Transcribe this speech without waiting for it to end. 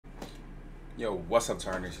Yo, what's up,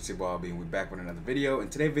 Turners? It's your boy being we back with another video. In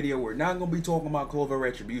today's video, we're not gonna be talking about Clover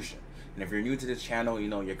Retribution. And if you're new to this channel, you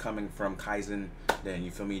know you're coming from Kaizen, then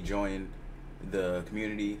you feel me, join the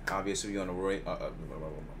community. Obviously, we're on the road.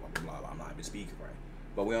 I'm not even speaking right,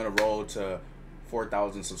 but we're on the road to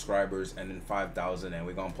 4,000 subscribers and then 5,000, and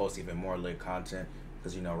we're gonna post even more lit content.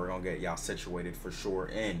 Because, you know, we're going to get y'all situated for sure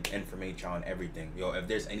and informate y'all on everything. Yo, if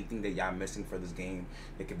there's anything that y'all missing for this game,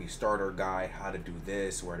 it could be starter guide, how to do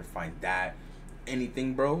this, where to find that.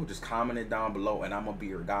 Anything, bro, just comment it down below and I'm going to be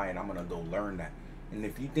your guy and I'm going to go learn that. And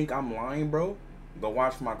if you think I'm lying, bro, go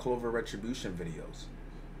watch my Clover Retribution videos.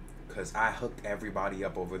 Because I hooked everybody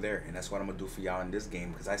up over there. And that's what I'm going to do for y'all in this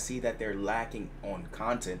game. Because I see that they're lacking on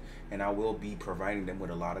content. And I will be providing them with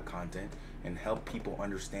a lot of content and help people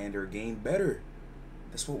understand their game better.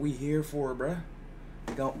 That's what we here for, bruh.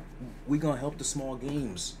 We gonna help the small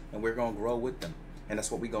games, and we're gonna grow with them, and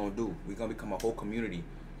that's what we gonna do. We gonna become a whole community,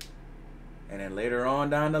 and then later on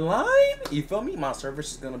down the line, you feel me? My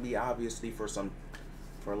service is gonna be obviously for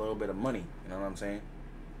a little bit of money. You know what I'm saying?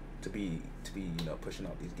 To be you know, pushing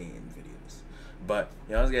out these game videos. But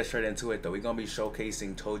you know, let's get straight into it though. We're gonna be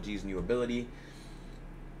showcasing Toji's new ability.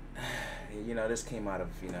 You know, this came out of,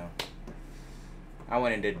 you know, I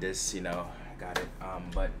went and did this, you know. Got it.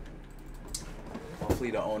 But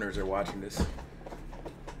hopefully the owners are watching this.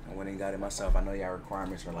 I went and got it myself. I know y'all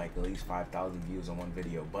requirements are like at least 5,000 views on one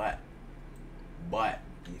video, but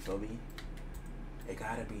you feel me? It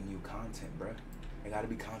gotta be new content, bruh. It gotta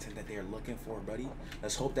be content that they're looking for, buddy.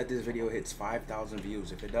 Let's hope that this video hits 5,000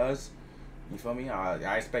 views. If it does, you feel me?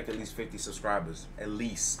 I expect at least 50 subscribers. At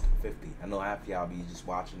least 50. I know half y'all be just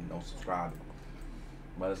watching and don't subscribe.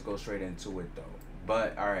 But let's go straight into it though.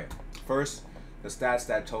 But alright, first, the stats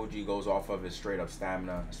that Toji goes off of is straight up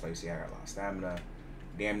stamina. So you see I got a lot of stamina,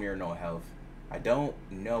 damn near no health. I don't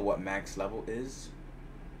know what max level is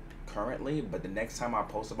currently, but the next time I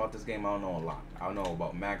post about this game, I don't know a lot. I don't know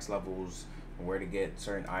about max levels, where to get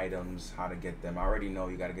certain items, how to get them. I already know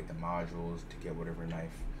you gotta get the modules to get whatever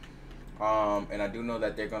knife. And I do know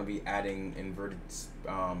that they're gonna be adding inverted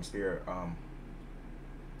spear,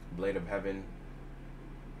 blade of heaven,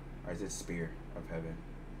 or is it spear of heaven?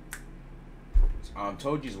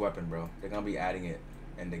 Toji's weapon, bro. They're gonna be adding it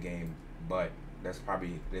in the game, but that's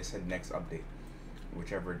probably, they said next update,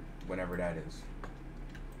 whenever that is,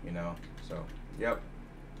 you know. So yep.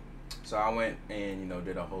 So I went and, you know,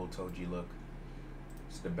 did a whole Toji look.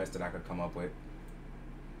 It's the best that I could come up with.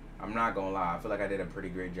 I'm not gonna lie, I feel like I did a pretty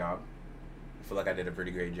great job.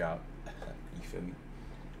 You feel me?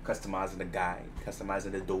 Customizing the guy,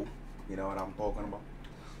 customizing the dope. You know what I'm talking about?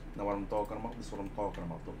 Know what I'm talking about? This is what I'm talking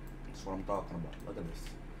about, though. That's what I'm talking about. Look at this.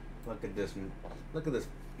 Look at this. Look at this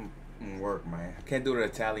work, man. I can't do the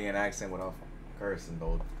Italian accent without cursing,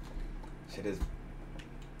 though. Shit is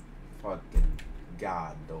fucking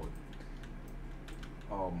God, though.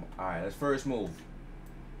 Alright, let's first move.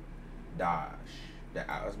 Dodge.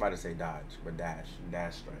 I was about to say dodge, but dash.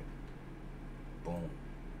 Dash strike. Boom.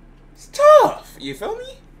 It's tough. You feel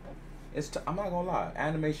me? I'm not gonna lie.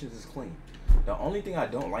 Animations is clean. The only thing I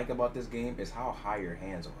don't like about this game is how high your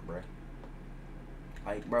hands are, bruh.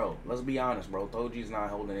 Like, bro, let's be honest, bro. Toji's not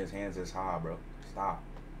holding his hands this high, bro. Stop.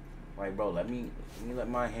 Like, bro, let me let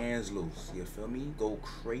my hands loose. You feel me? Go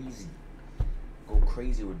crazy. Go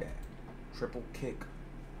crazy with that. Triple kick.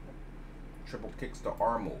 Triple kicks the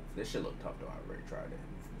R move. This shit look tough, though. I already tried it.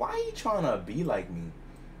 Why are you trying to be like me?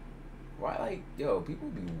 Why, like, yo, people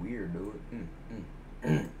be weird,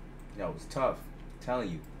 dude. Yo, it's tough. I'm telling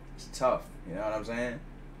you. It's tough, you know what I'm saying?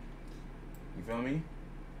 You feel me?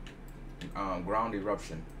 Ground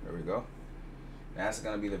eruption. There we go. That's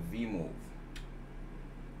gonna be the V move.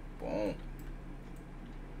 Boom.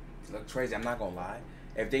 Look crazy. I'm not gonna lie.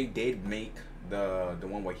 If they did make the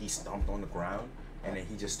one where he stomped on the ground and then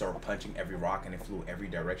he just started punching every rock and it flew every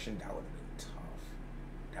direction, that would have been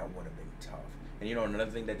tough. That would have been tough. And you know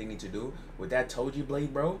another thing that they need to do with that Toji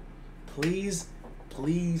blade, bro? Please,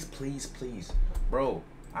 please, please, please, bro.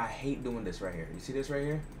 I hate doing this right here. You see this right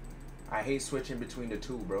here? I hate switching between the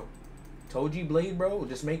two, bro. Toji blade, bro,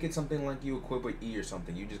 just make it something like you equip with E or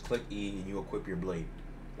something. You just click E and you equip your blade.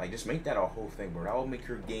 Like, just make that a whole thing, bro. That will make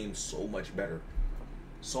your game so much better.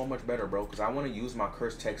 So much better, bro. Because I want to use my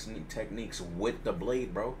curse techniques with the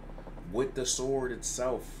blade, bro. With the sword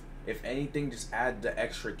itself. If anything, just add the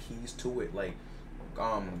extra keys to it. Like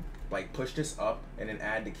push this up and then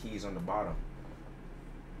add the keys on the bottom.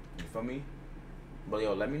 You feel me? But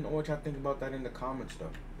yo, let me know what y'all think about that in the comments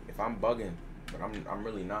though. If I'm bugging, but I'm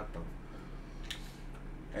really not though.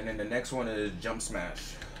 And then the next one is jump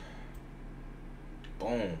smash.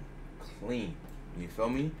 Boom. Clean. You feel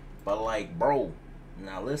me? But like, bro,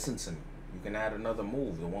 now listen to me. You can add another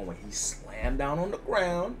move, the one where he slammed down on the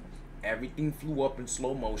ground, everything flew up in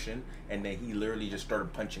slow motion, and then he literally just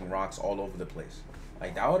started punching rocks all over the place.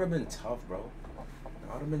 Like, that would have been tough, bro.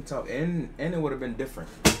 That would have been tough, and it would have been different.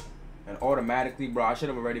 And automatically, bro, I should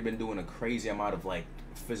have already been doing a crazy amount of like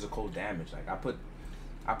physical damage. Like, I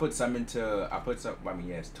put some into, I mean,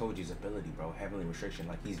 yeah, it's Toji's ability, bro. Heavenly restriction.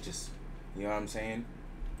 Like, he's just, you know what I'm saying?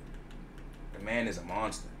 The man is a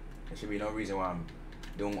monster. There should be no reason why I'm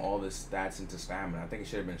doing all this stats into stamina. I think it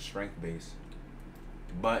should have been strength based.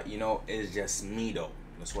 But you know, it's just me though.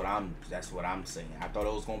 That's what I'm saying. I thought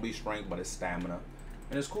it was gonna be strength, but it's stamina,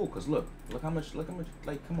 and it's cool. Cause look how much.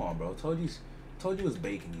 Like, come on, bro. Toji was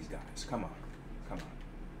baking these guys. Come on.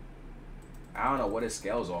 I don't know what it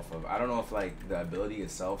scales off of. I don't know if like the ability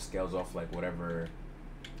itself scales off like whatever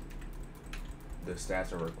the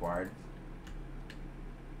stats are required.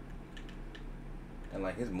 And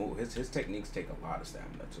like his techniques take a lot of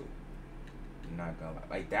stamina too. I'm not gonna lie.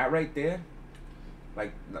 Like that right there,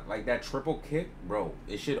 like that triple kick, bro.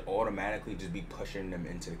 It should automatically just be pushing them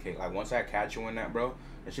into the kick. Like once I catch you in that, bro,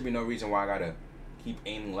 there should be no reason why I gotta keep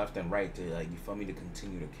aiming left and right to like, you feel me, to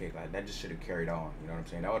continue to kick. Like that just should have carried on. You know what I'm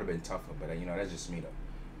saying? That would have been tougher, but you know, that's just me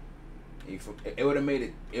though. It would have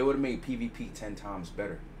made PvP 10 times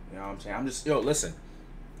better. You know what I'm saying? I'm just, yo, listen.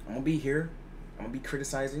 I'm gonna be here. I'm gonna be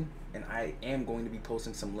criticizing, and I am going to be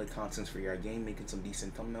posting some lit content for your game, making some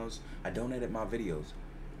decent thumbnails. I don't edit my videos.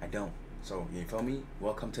 I don't. So you feel me?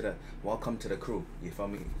 Welcome to the crew. You feel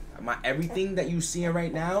me? Everything that you seeing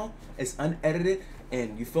right now is unedited,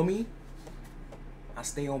 and you feel me? I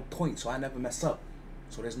stay on point, so I never mess up.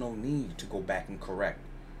 So there's no need to go back and correct.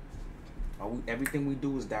 Everything we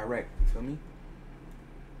do is direct. You feel me?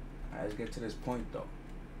 Alright, let's get to this point though.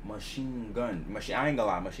 Machine gun. I ain't gonna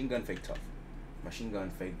lie. Machine gun fake tough. Machine gun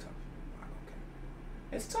fake tough. Okay.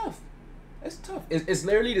 It's tough. It's tough. It's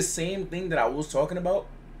literally the same thing that I was talking about,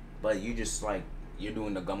 but you just like, you're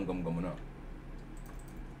doing the gumming up.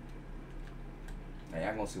 Now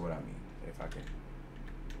y'all gonna see what I mean. If I can.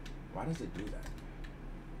 Why does it do that?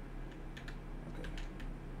 Okay.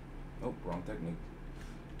 Nope, wrong technique.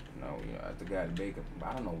 No, you know, I think I had to bake.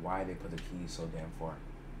 I don't know why they put the keys so damn far.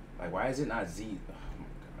 Like, why is it not Z? Oh my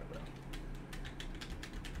god,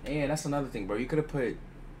 bro. And that's another thing, bro. You could have put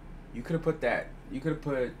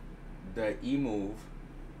the E move.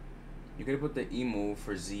 You could have put the E move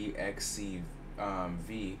for Z, X, C,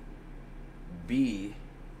 V, B,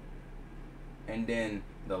 and then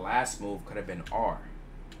the last move could have been R.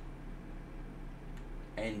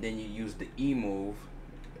 And then you use the E move,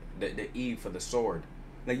 the E for the sword.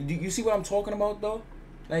 Like, you see what I'm talking about though?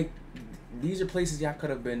 Like, these are places y'all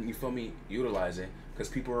could have been, you feel me, utilizing, because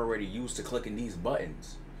people are already used to clicking these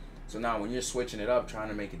buttons. So now when you're switching it up, trying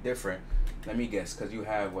to make it different, let me guess, because you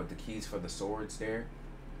have, what, the keys for the swords there?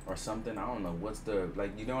 Or something? I don't know. What's the,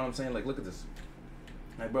 like, you know what I'm saying? Like, look at this.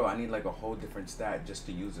 Like, bro, I need, like, a whole different stat just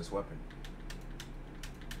to use this weapon.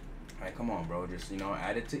 Like, come on, bro. Just, you know,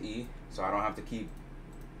 add it to E, so I don't have to keep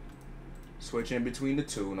switching between the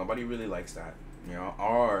two. Nobody really likes that. You know,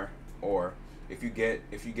 or if you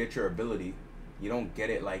get your ability, you don't get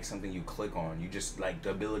it like something you click on. You just, like, the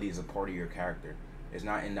ability is a part of your character. It's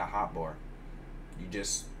not in the hotbar. You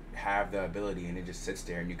just have the ability and it just sits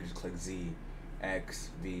there, and you can just click Z, X,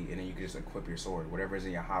 V, and then you can just equip your sword. Whatever is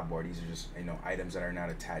in your hotbar, these are just, you know, items that are not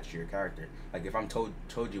attached to your character. Like, if I'm told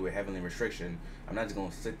you with Heavenly Restriction, I'm not just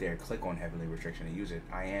gonna sit there and click on Heavenly Restriction and use it.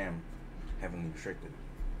 I am heavily restricted.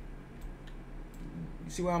 You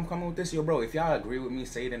see where I'm coming with this? Yo, bro, if y'all agree with me,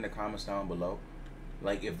 say it in the comments down below.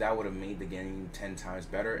 Like, if that would have made the game 10 times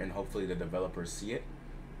better, and hopefully the developers see it.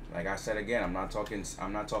 Like I said again, I'm not talking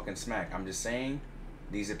smack. I'm just saying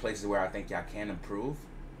these are places where I think y'all can improve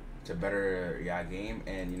to better y'all game,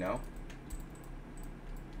 and you know,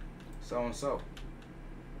 so and so.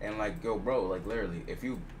 And like, yo, bro, like literally, if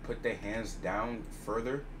you put the hands down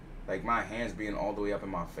further, like my hands being all the way up in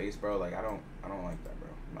my face, bro, like I don't like that, bro.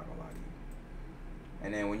 I'm not gonna lie to you.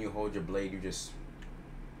 And then when you hold your blade, you just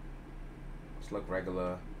look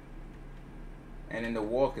regular. And then the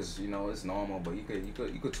walk is, you know, it's normal, but you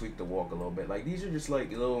could tweak the walk a little bit. Like, these are just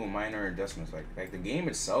like little minor adjustments. Like the game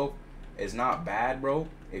itself is not bad, bro.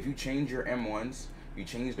 If you change your M1s, you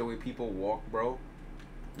change the way people walk, bro.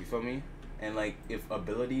 You feel me? And like, if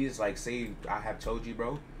abilities, like say I have Toji,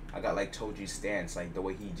 bro, I got like Toji's stance, like the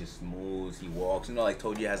way he just moves, he walks. You know, like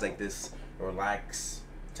Toji has like this relaxed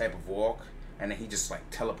type of walk, and then he just like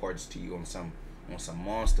teleports to you on some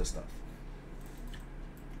monster stuff.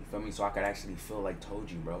 Feel me? So I could actually feel like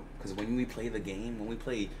Toji, bro. Because when we play the game, when we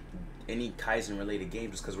play any Kaizen related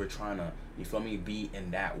games, it's because we're trying to, you feel me, be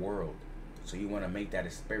in that world. So you want to make that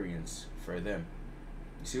experience for them.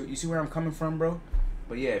 You see where I'm coming from, bro?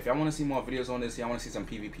 But yeah, if y'all want to see more videos on this, y'all want to see some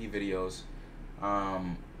PvP videos.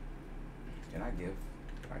 Can I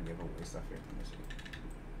give away stuff here?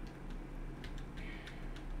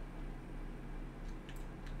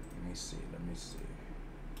 Let me see. Let me see.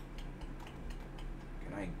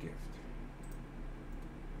 Can I gift?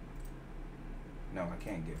 No, I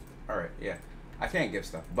can't gift. Alright, yeah. I can't gift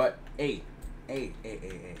stuff. But, hey.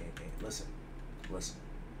 Listen.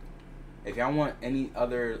 If y'all want any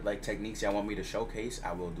other, like, techniques y'all want me to showcase,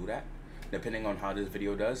 I will do that. Depending on how this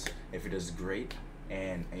video does. If it does great,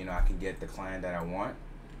 and, you know, I can get the client that I want.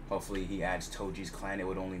 Hopefully he adds Toji's client. It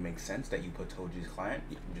would only make sense that you put Toji's client.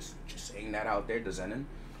 Just saying that out there, designing.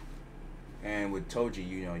 And with Toji,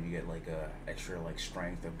 you know, you get like a extra like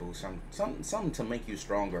strength or boost, something to make you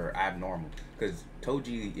stronger, abnormal. Because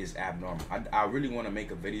Toji is abnormal. I really want to make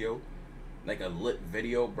a video, like a lit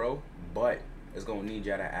video, bro. But it's gonna need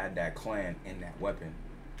y'all to add that clan in that weapon,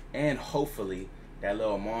 and hopefully that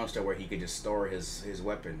little monster where he could just store his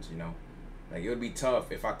weapons. You know, like it would be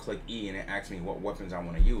tough if I click E and it asks me what weapons I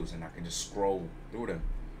want to use, and I can just scroll through them.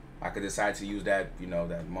 I could decide to use that, you know,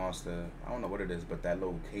 that monster, I don't know what it is, but that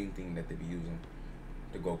little cane thing that they be using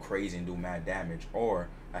to go crazy and do mad damage. Or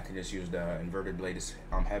I can just use the inverted blade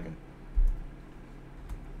heaven.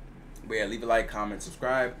 But yeah, leave a like, comment,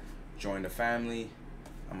 subscribe, join the family.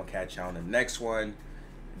 I'm gonna catch y'all on the next one.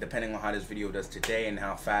 Depending on how this video does today and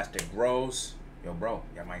how fast it grows, yo bro,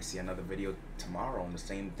 y'all might see another video tomorrow on the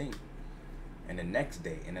same thing. And the next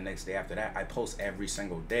day, and the next day after that, I post every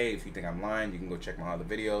single day. If you think I'm lying, you can go check my other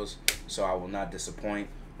videos. So I will not disappoint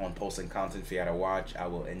on posting content for you to watch. I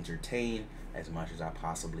will entertain as much as I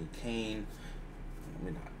possibly can.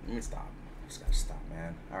 Let me stop. I just gotta stop,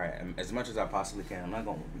 man. All right, as much as I possibly can. I'm not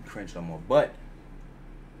gonna be cringe no more. But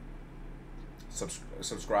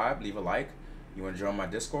subscribe, leave a like. You want to join my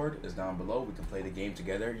Discord? It's down below. We can play the game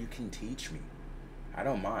together. You can teach me. I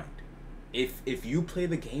don't mind. If you play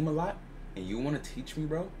the game a lot and you want to teach me,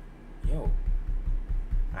 bro, yo,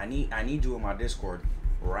 I need you in my Discord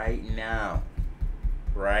right now,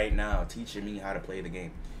 teaching me how to play the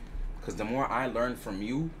game. Because the more I learn from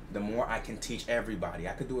you, the more I can teach everybody.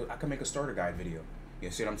 I could make a starter guide video. You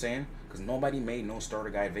see what I'm saying? Because nobody made no starter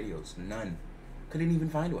guide videos. None. Couldn't even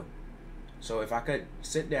find one. So if I could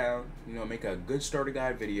sit down, you know, make a good starter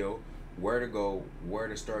guide video, where to go, where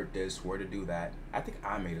to start this, where to do that. I think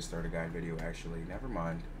I made a starter guide video, actually. Never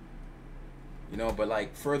mind. You know, but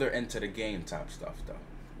like further into the game type stuff though.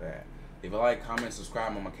 Yeah. Leave a like, comment,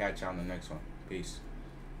 subscribe. I'm gonna catch you on the next one. Peace.